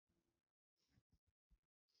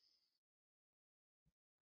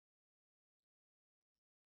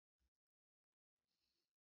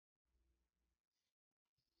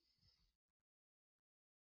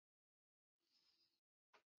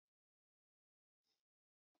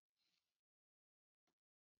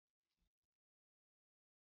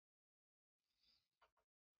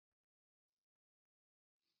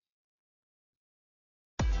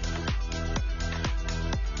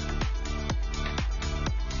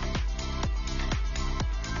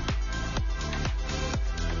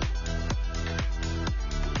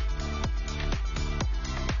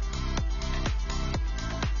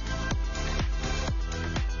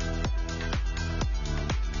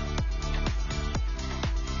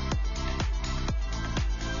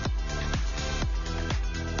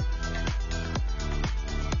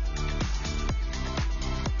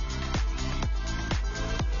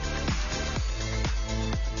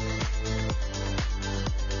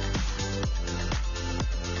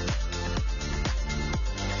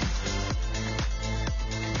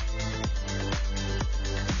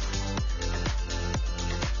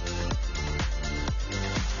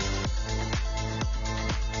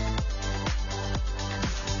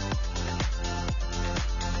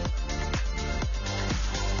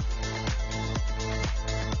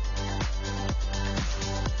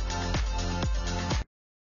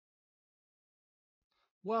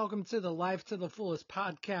Welcome to the Life to the Fullest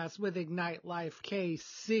podcast with Ignite Life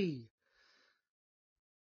KC.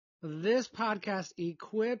 This podcast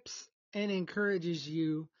equips and encourages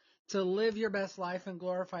you to live your best life and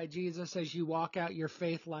glorify Jesus as you walk out your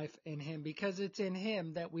faith life in Him, because it's in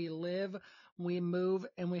Him that we live, we move,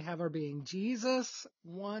 and we have our being. Jesus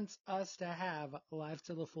wants us to have life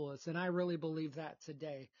to the fullest, and I really believe that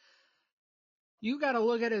today. You got to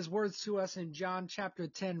look at His words to us in John chapter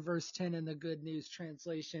 10, verse 10 in the Good News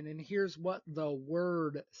translation. And here's what the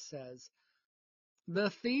word says. The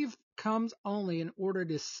thief comes only in order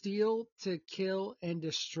to steal, to kill, and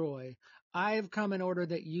destroy. I have come in order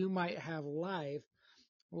that you might have life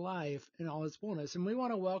in all its fullness. And we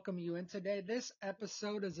want to welcome you in today. This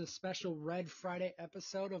episode is a special Red Friday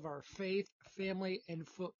episode of our faith, family, and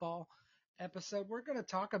football episode. We're going to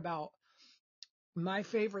talk about my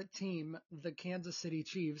favorite team, the Kansas City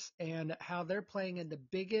Chiefs, and how they're playing in the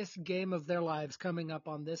biggest game of their lives coming up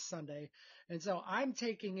on this Sunday. And so I'm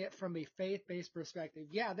taking it from a faith-based perspective.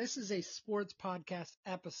 Yeah, this is a sports podcast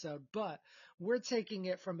episode, but we're taking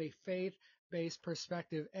it from a faith-based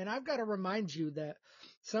perspective. And I've got to remind you that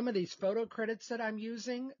some of these photo credits that I'm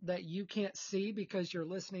using that you can't see because you're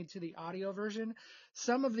listening to the audio version,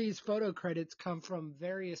 some of these photo credits come from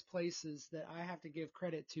various places that I have to give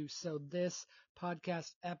credit to. So this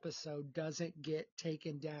podcast episode doesn't get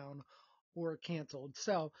taken down or canceled.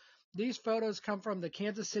 So these photos come from the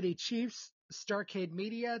Kansas City Chiefs, Starcade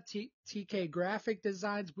Media, TK Graphic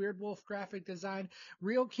Designs, Weird Wolf Graphic Design,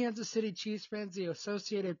 Real Kansas City Chiefs Fans, the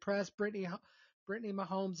Associated Press, Brittany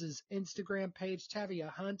Mahomes' Instagram page,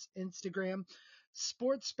 Tavia Hunt's Instagram,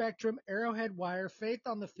 Sports Spectrum, Arrowhead Wire, Faith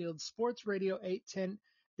on the Field, Sports Radio 810,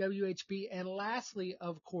 WHB. And lastly,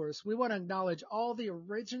 of course, we want to acknowledge all the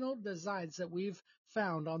original designs that we've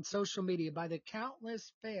found on social media by the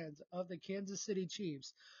countless fans of the Kansas City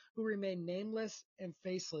Chiefs who remain nameless and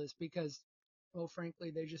faceless because, well, frankly,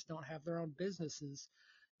 they just don't have their own businesses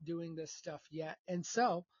doing this stuff yet. And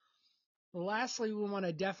so, lastly, we want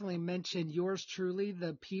to definitely mention yours truly,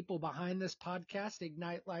 the people behind this podcast,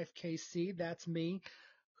 Ignite Life KC. That's me,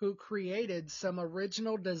 who created some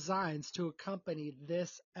original designs to accompany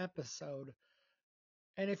this episode.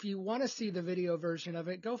 And if you want to see the video version of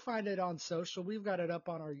it, go find it on social. We've got it up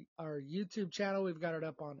on our YouTube channel. We've got it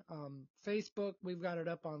up on Facebook. We've got it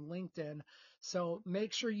up on LinkedIn. So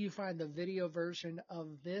make sure you find the video version of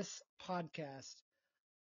this podcast.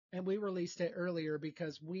 And we released it earlier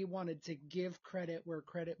because we wanted to give credit where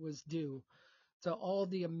credit was due to all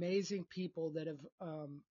the amazing people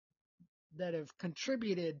that have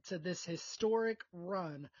contributed to this historic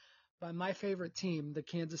run by my favorite team, the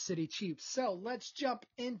Kansas City Chiefs. So let's jump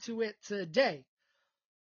into it today.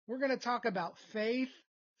 We're going to talk about faith,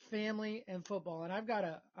 family, and football. And I've got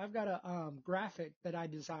a graphic that I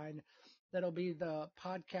designed that'll be the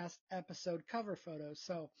podcast episode cover photo.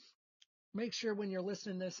 So make sure when you're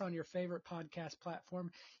listening to this on your favorite podcast platform,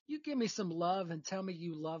 you give me some love and tell me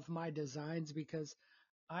you love my designs, because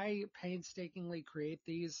I painstakingly create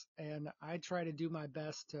these and I try to do my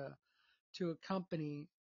best to accompany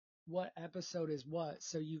what episode is what,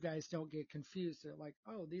 so you guys don't get confused. They're like,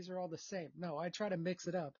 oh, these are all the same. No, I try to mix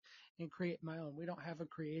it up and create my own. We don't have a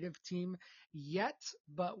creative team yet,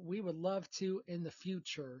 but we would love to in the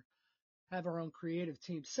future have our own creative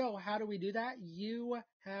team. So how do we do that? You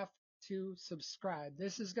have to subscribe.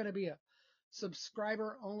 This is going to be a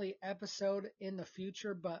subscriber only episode in the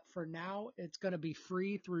future, but for now it's going to be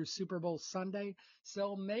free through Super Bowl Sunday.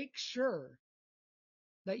 So make sure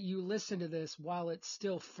that you listen to this while it's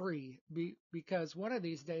still free, because one of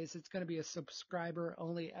these days it's going to be a subscriber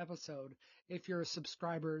only episode if you're a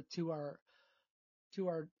subscriber to to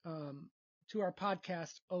our um our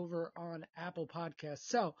podcast over on Apple Podcasts.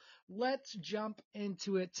 So let's jump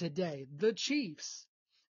into it today. The Chiefs,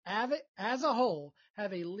 as a whole,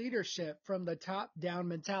 have a leadership from the top down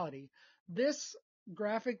mentality. This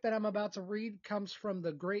graphic that I'm about to read comes from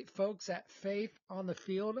the great folks at Faith on the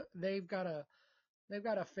Field. They've got a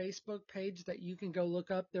Facebook page that you can go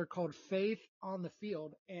look up. They're called Faith on the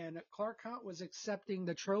Field. And Clark Hunt was accepting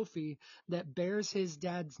the trophy that bears his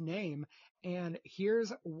dad's name. And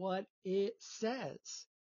here's what it says.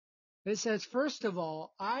 It says, first of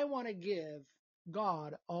all, I want to give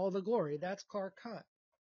God all the glory. That's Clark Hunt.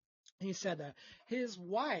 He said that. His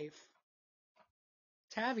wife,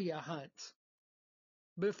 Tavia Hunt,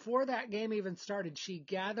 before that game even started, she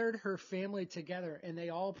gathered her family together and they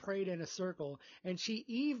all prayed in a circle. And she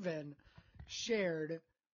even shared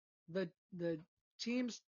the team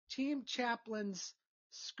chaplain's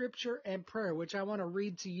scripture and prayer, which I want to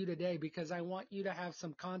read to you today because I want you to have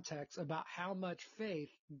some context about how much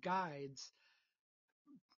faith guides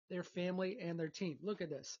their family, and their team. Look at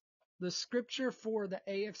this. The scripture for the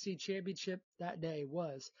AFC Championship that day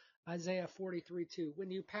was Isaiah 43:2.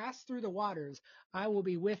 When you pass through the waters, I will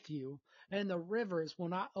be with you, and the rivers will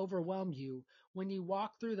not overwhelm you. When you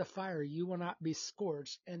walk through the fire, you will not be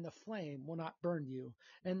scorched, and the flame will not burn you.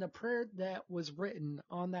 And the prayer that was written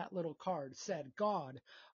on that little card said, God,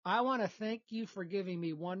 I want to thank you for giving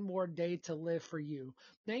me one more day to live for you.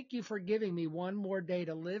 Thank you for giving me one more day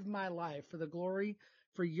to live my life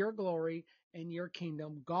for your glory and your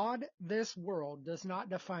kingdom. God, this world does not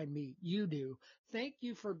define me. You do. Thank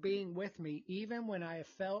you for being with me even when I have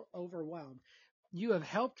felt overwhelmed. You have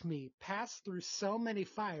helped me pass through so many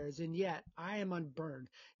fires, and yet I am unburned.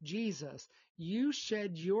 Jesus, you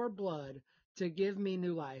shed your blood to give me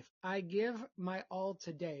new life. I give my all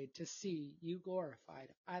today to see you glorified.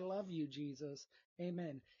 I love you, Jesus.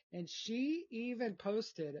 Amen. And she even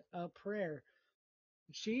posted a prayer.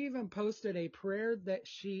 She even posted a prayer that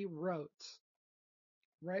she wrote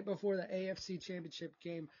right before the AFC Championship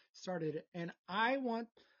game started. And I want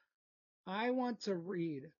to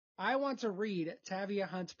read. I want to read Tavia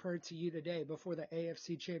Hunt's prayer to you today before the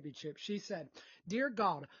AFC Championship. She said, Dear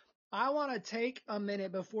God, I want to take a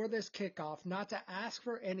minute before this kickoff not to ask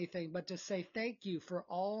for anything, but to say thank you for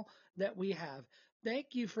all that we have.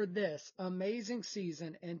 Thank you for this amazing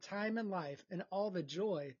season and time in life and all the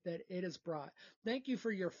joy that it has brought. Thank you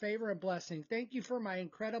for your favor and blessing. Thank you for my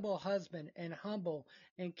incredible husband and humble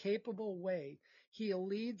and capable way he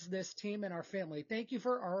leads this team and our family. Thank you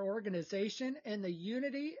for our organization and the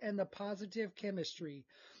unity and the positive chemistry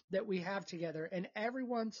that we have together and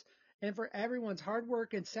for everyone's hard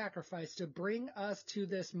work and sacrifice to bring us to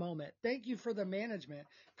this moment. Thank you for the management,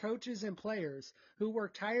 coaches, and players who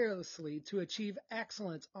work tirelessly to achieve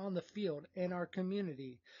excellence on the field and our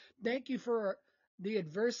community. Thank you for the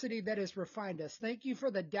adversity that has refined us. Thank you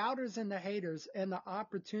for the doubters and the haters and the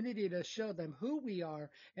opportunity to show them who we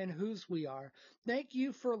are and whose we are. Thank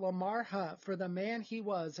you for Lamar Hunt, for the man he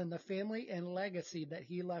was and the family and legacy that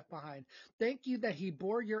he left behind. Thank you that he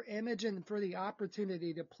bore your image and for the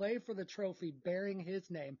opportunity to play for the trophy bearing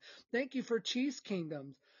his name. Thank you for Chiefs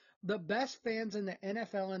Kingdoms, the best fans in the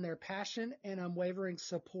NFL and their passion and unwavering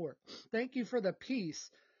support. Thank you for the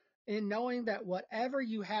peace in knowing that whatever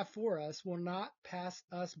you have for us will not pass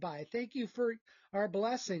us by. Thank you for our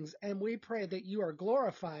blessings, and we pray that you are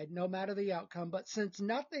glorified no matter the outcome. But since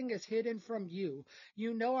nothing is hidden from you,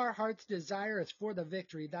 you know our heart's desire is for the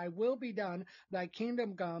victory. Thy will be done, thy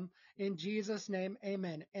kingdom come. In Jesus' name,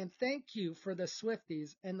 amen. And thank you for the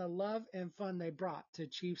Swifties and the love and fun they brought to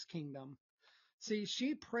Chiefs Kingdom. See,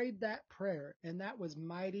 she prayed that prayer, and that was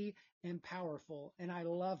mighty and powerful, and I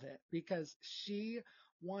love it because she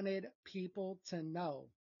wanted people to know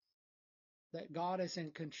that God is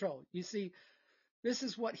in control. You see, this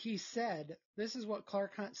is what he said. This is what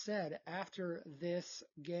Clark Hunt said after this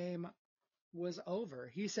game was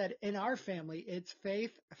over. He said, in our family, it's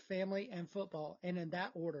faith, family, and football, and in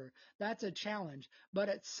that order. That's a challenge, but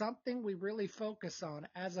it's something we really focus on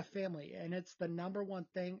as a family, and it's the number one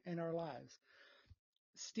thing in our lives.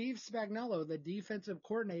 Steve Spagnuolo, the defensive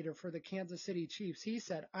coordinator for the Kansas City Chiefs, he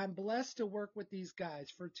said, I'm blessed to work with these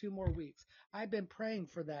guys for 2 more weeks. I've been praying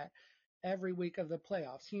for that every week of the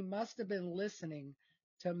playoffs. He must have been listening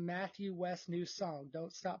to Matthew West's new song,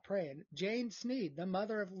 Don't Stop Praying. Jane Sneed, the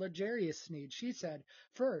mother of L'Jarius Sneed, she said,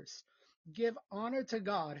 first, give honor to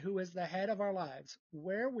God, who is the head of our lives.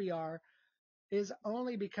 Where we are is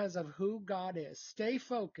only because of who God is. Stay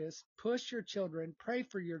focused, push your children, pray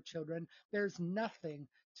for your children. There's nothing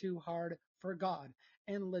too hard for God.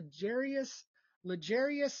 And L'Jarius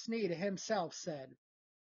Sneed himself said,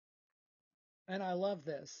 and I love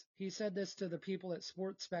this. He said this to the people at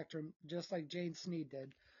Sports Spectrum, just like Jane Sneed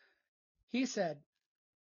did. He said,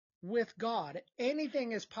 with God,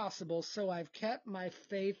 anything is possible, so I've kept my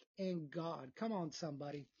faith in God. Come on,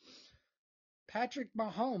 somebody. Patrick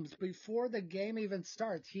Mahomes, before the game even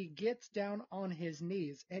starts, he gets down on his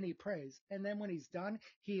knees and he prays. And then when he's done,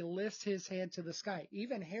 he lifts his hand to the sky.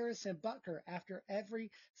 Even Harrison Butker, after every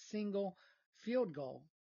single field goal.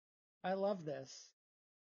 I love this.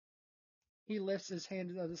 He lifts his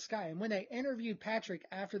hand to the sky. And when they interviewed Patrick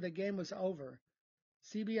after the game was over,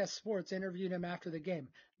 CBS Sports interviewed him after the game.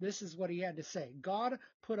 This is what he had to say. God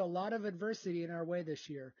put a lot of adversity in our way this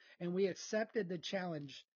year, and we accepted the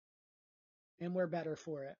challenge, and we're better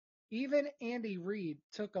for it. Even Andy Reid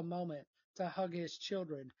took a moment to hug his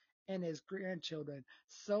children and his grandchildren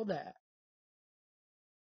so that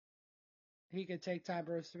he could take time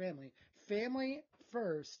for his family. Family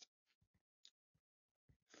first.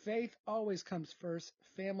 Faith always comes first.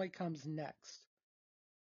 Family comes next.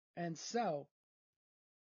 And so,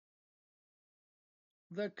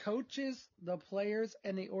 The coaches, the players,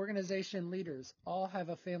 and the organization leaders all have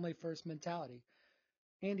a family first mentality.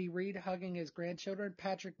 Andy Reid hugging his grandchildren,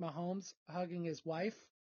 Patrick Mahomes hugging his wife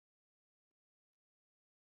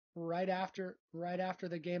right after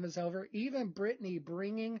the game is over. Even Brittany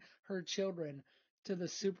bringing her children to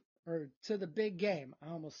the to the big game.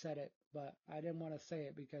 I almost said it, but I didn't want to say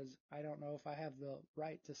it because I don't know if I have the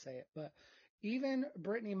right to say it. But even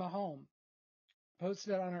Brittany Mahomes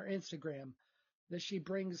posted on her Instagram that she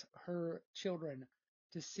brings her children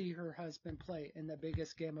to see her husband play in the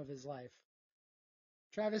biggest game of his life.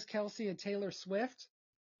 Travis Kelce and Taylor Swift,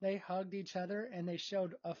 they hugged each other and they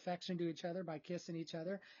showed affection to each other by kissing each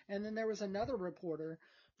other. And then there was another reporter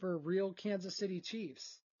for Real Kansas City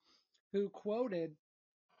Chiefs who quoted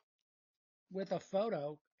with a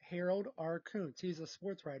photo Harold R. Kuntz. He's a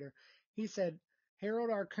sports writer. He said, Harold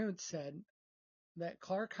R. Kuntz said that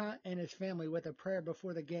Clark Hunt and his family with a prayer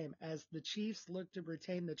before the game as the Chiefs look to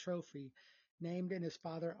retain the trophy named in his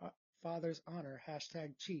father's honor,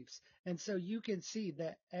 #Chiefs. And so you can see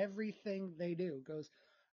that everything they do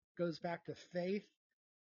goes back to faith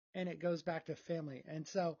and it goes back to family. And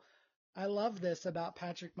so I love this about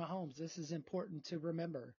Patrick Mahomes. This is important to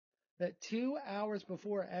remember that 2 hours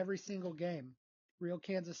before every single game, Real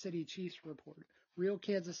Kansas City Chiefs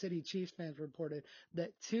fans reported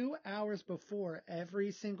that 2 hours before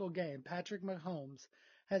every single game, Patrick Mahomes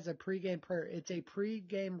has a pregame prayer. It's a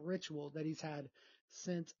pregame ritual that he's had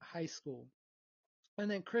since high school. And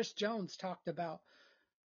then Chris Jones talked about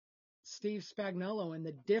Steve Spagnuolo and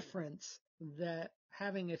the difference that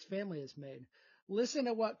having his family has made. Listen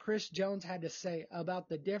to what Chris Jones had to say about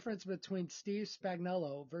the difference between Steve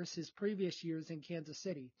Spagnuolo versus previous years in Kansas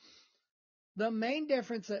City. The main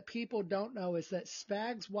difference that people don't know is that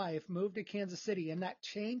Spag's wife moved to Kansas City, and that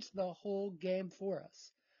changed the whole game for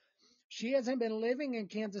us. She hasn't been living in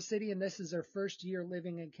Kansas City, and this is her first year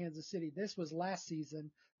living in Kansas City. This was last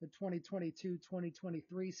season, the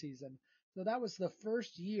 2022-2023 season. So that was the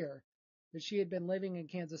first year that she had been living in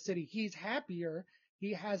Kansas City. He's happier.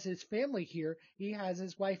 He has his family here. He has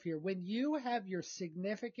his wife here. When you have your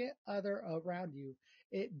significant other around you,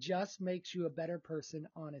 it just makes you a better person,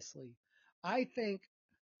 honestly. I think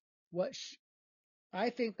what I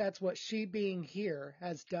think that's what she being here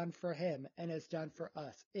has done for him and has done for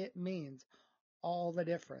us. It means all the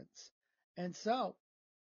difference. And so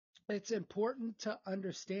it's important to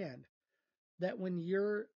understand that when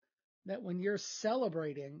you're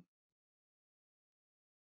celebrating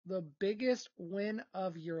the biggest win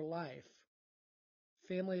of your life,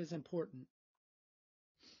 family is important.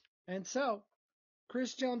 And so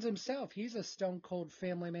Chris Jones himself, he's a stone cold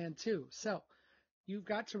family man too. So you've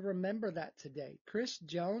got to remember that today. Chris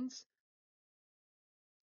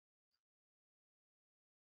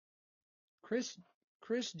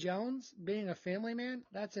Chris Jones being a family man,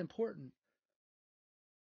 that's important.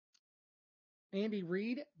 Andy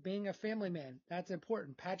Reid being a family man, that's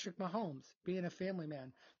important. Patrick Mahomes being a family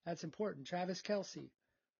man, that's important. Travis Kelce,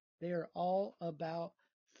 they are all about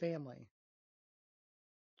family.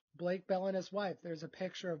 Blake Bell and his wife, there's a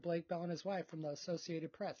picture of Blake Bell and his wife from the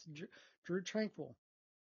Associated Press. Drew Tranquil.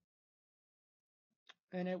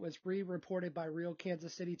 And it was re-reported by Real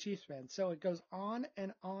Kansas City Chiefs fans. So it goes on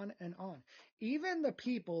and on and on. Even the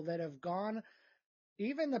people that have gone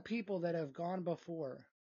before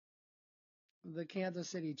the Kansas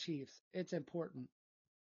City Chiefs, it's important.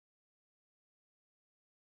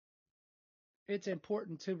 It's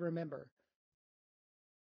important to remember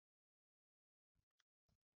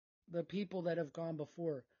the people that have gone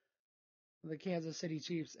before the Kansas City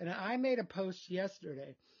Chiefs. And I made a post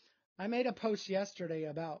yesterday.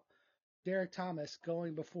 About Derek Thomas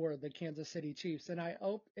going before the Kansas City Chiefs. And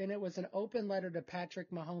it was an open letter to Patrick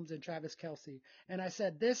Mahomes and Travis Kelce. And I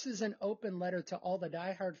said, this is an open letter to all the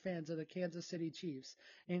diehard fans of the Kansas City Chiefs,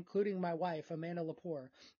 including my wife, Amanda Lepore,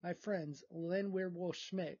 my friends, Lynn Weirwolf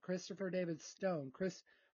Schmidt, Christopher David Stone, Chris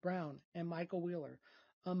Brown, and Michael Wheeler,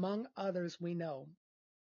 among others we know,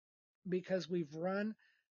 because we've run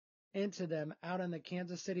into them out in the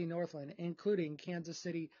Kansas City Northland, including Kansas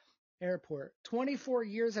City Airport. 24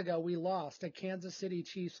 years ago, we lost a Kansas City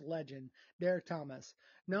Chiefs legend, Derek Thomas,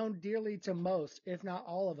 known dearly to most, if not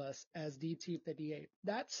all of us, as DT58.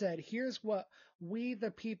 That said, here's what we, the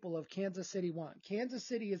people of Kansas City, want. Kansas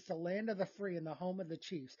City is the land of the free and the home of the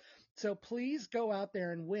Chiefs. So please go out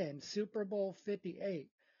there and win Super Bowl 58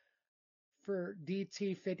 for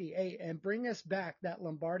DT58 and bring us back that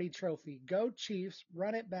Lombardi trophy. Go Chiefs,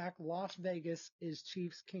 run it back. Las Vegas is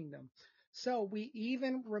Chiefs Kingdom. So we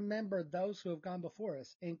even remember those who have gone before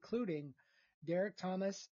us, including Derek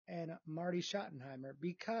Thomas and Marty Schottenheimer,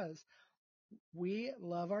 because We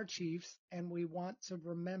love our Chiefs and we want to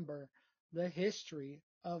remember the history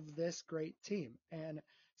of this great team. And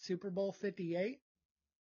Super Bowl 58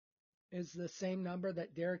 is the same number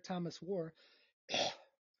that Derek Thomas wore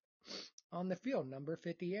on the field, number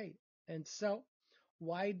 58. And so,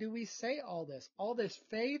 why do we say all this? All this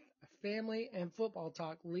faith, family, and football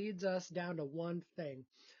talk leads us down to one thing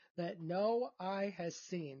that no eye has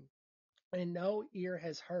seen and no ear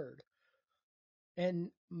has heard.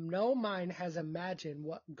 And no mind has imagined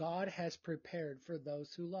what God has prepared for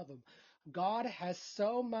those who love him. God has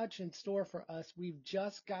so much in store for us. We've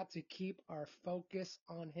just got to keep our focus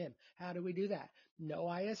on him. How do we do that? No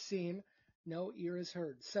eye has seen, no ear has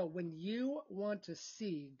heard. So when you want to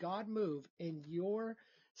see God move in your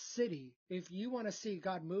city, if you want to see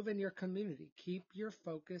God move in your community, keep your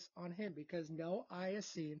focus on him, because no eye has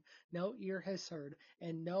seen, no ear has heard,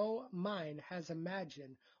 and no mind has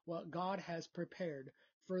imagined what God has prepared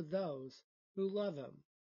for those who love him.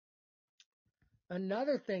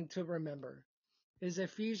 Another thing to remember is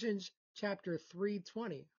Ephesians chapter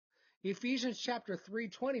 3:20. Ephesians chapter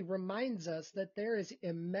 3:20 reminds us that there is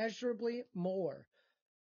immeasurably more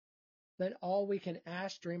than all we can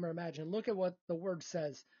ask, dream, or imagine. Look at what the word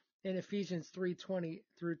says in Ephesians 3:20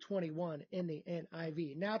 through 21 in the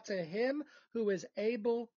NIV. Now to him who is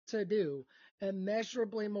able to do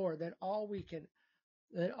immeasurably more than all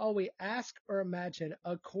we ask or imagine,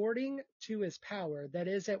 according to his power that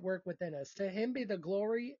is at work within us. To him be the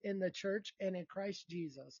glory in the church and in Christ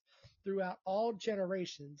Jesus throughout all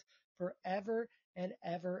generations, forever and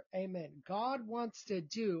ever. Amen. God wants to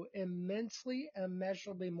do immensely,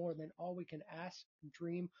 immeasurably more than all we can ask,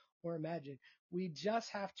 dream, or imagine. We just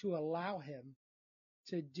have to allow him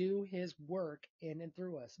to do his work in and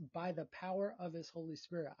through us by the power of his Holy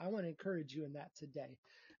Spirit. I want to encourage you in that today.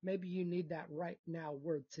 Maybe you need that right now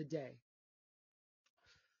word today.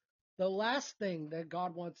 The last thing that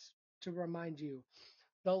God wants to remind you,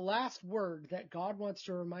 the last word that God wants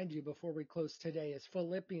to remind you before we close today is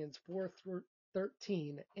Philippians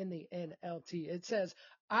 4:13 in the NLT. It says,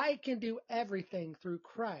 I can do everything through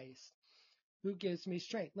Christ who gives me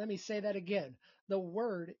strength. Let me say that again. The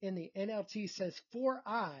word in the NLT says, for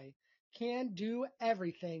I can do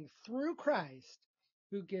everything through Christ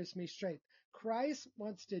who gives me strength. Christ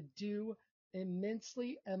wants to do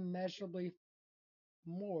immensely, immeasurably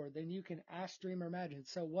more than you can ask, dream, or imagine.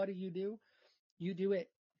 So what do? You do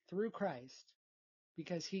it through Christ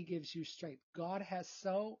because he gives you strength. God has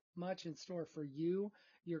so much in store for you,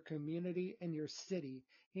 your community, and your city.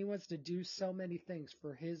 He wants to do so many things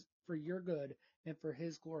for your good and for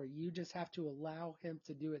his glory. You just have to allow him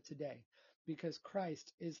to do it today because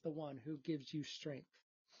Christ is the one who gives you strength.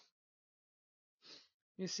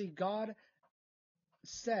 You see, God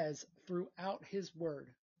says throughout his word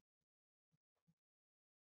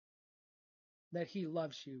that he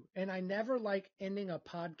loves you. And I never like ending a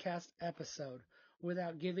podcast episode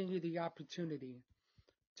without giving you the opportunity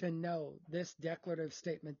to know this declarative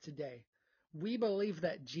statement today. We believe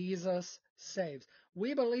that Jesus saves.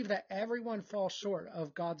 We believe that everyone falls short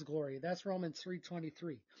of God's glory. That's Romans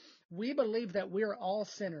 3:23. We believe that we're all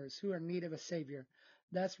sinners who are in need of a Savior.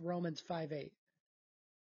 That's Romans 5:8.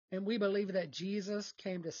 And we believe that Jesus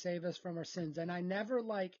came to save us from our sins. And I never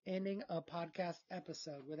like ending a podcast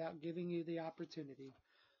episode without giving you the opportunity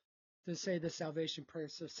to say the salvation prayer.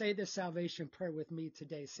 So say the salvation prayer with me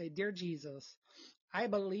today. Say, Dear Jesus, I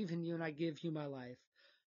believe in you and I give you my life.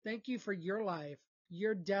 Thank you for your life,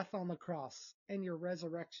 your death on the cross, and your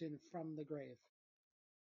resurrection from the grave.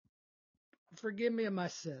 Forgive me of my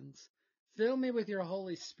sins. Fill me with your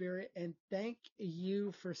Holy Spirit, and thank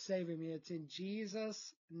you for saving me. It's in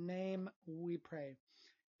Jesus' name we pray.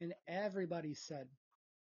 And everybody said,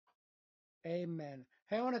 Amen.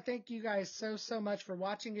 Hey, I want to thank you guys so much for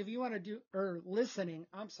watching. If you want to listening,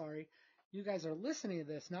 I'm sorry. You guys are listening to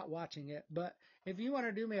this, not watching it. But if you want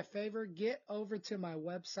to do me a favor, get over to my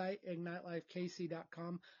website,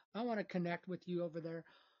 ignitelifekc.com. I want to connect with you over there.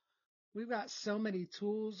 We've got so many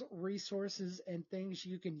tools, resources, and things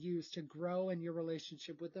you can use to grow in your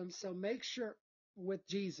relationship with them. So make sure with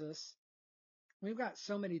Jesus, we've got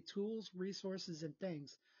so many tools, resources, and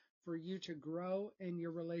things for you to grow in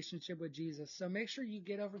your relationship with Jesus. So make sure you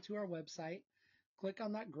get over to our website, click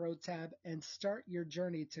on that Grow tab, and start your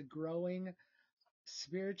journey to growing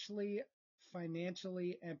spiritually,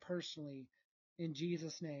 financially, and personally in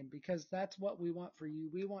Jesus' name, because that's what we want for you.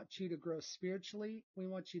 We want you to grow spiritually, we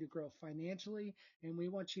want you to grow financially, and we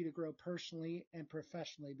want you to grow personally and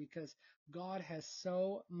professionally because God has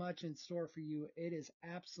so much in store for you. It is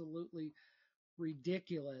absolutely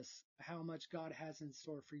ridiculous how much God has in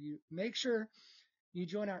store for you. Make sure You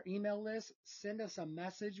join our email list, send us a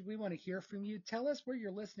message. We want to hear from you. Tell us where you're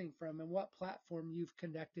listening from and what platform you've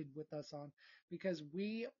connected with us on, because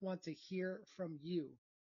we want to hear from you.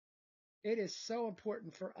 It is so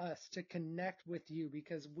important for us to connect with you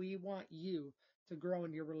because we want you to grow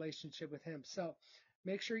in your relationship with Him. So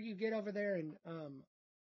make sure you get over there and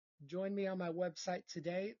join me on my website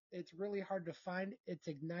today. It's really hard to find. It's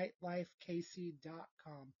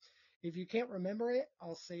ignitelifekc.com. If you can't remember it,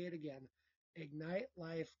 I'll say it again.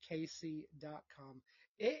 ignitelifekc.com.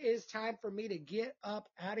 It is time for me to get up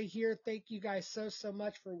out of here. Thank you guys so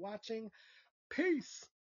much for watching. Peace.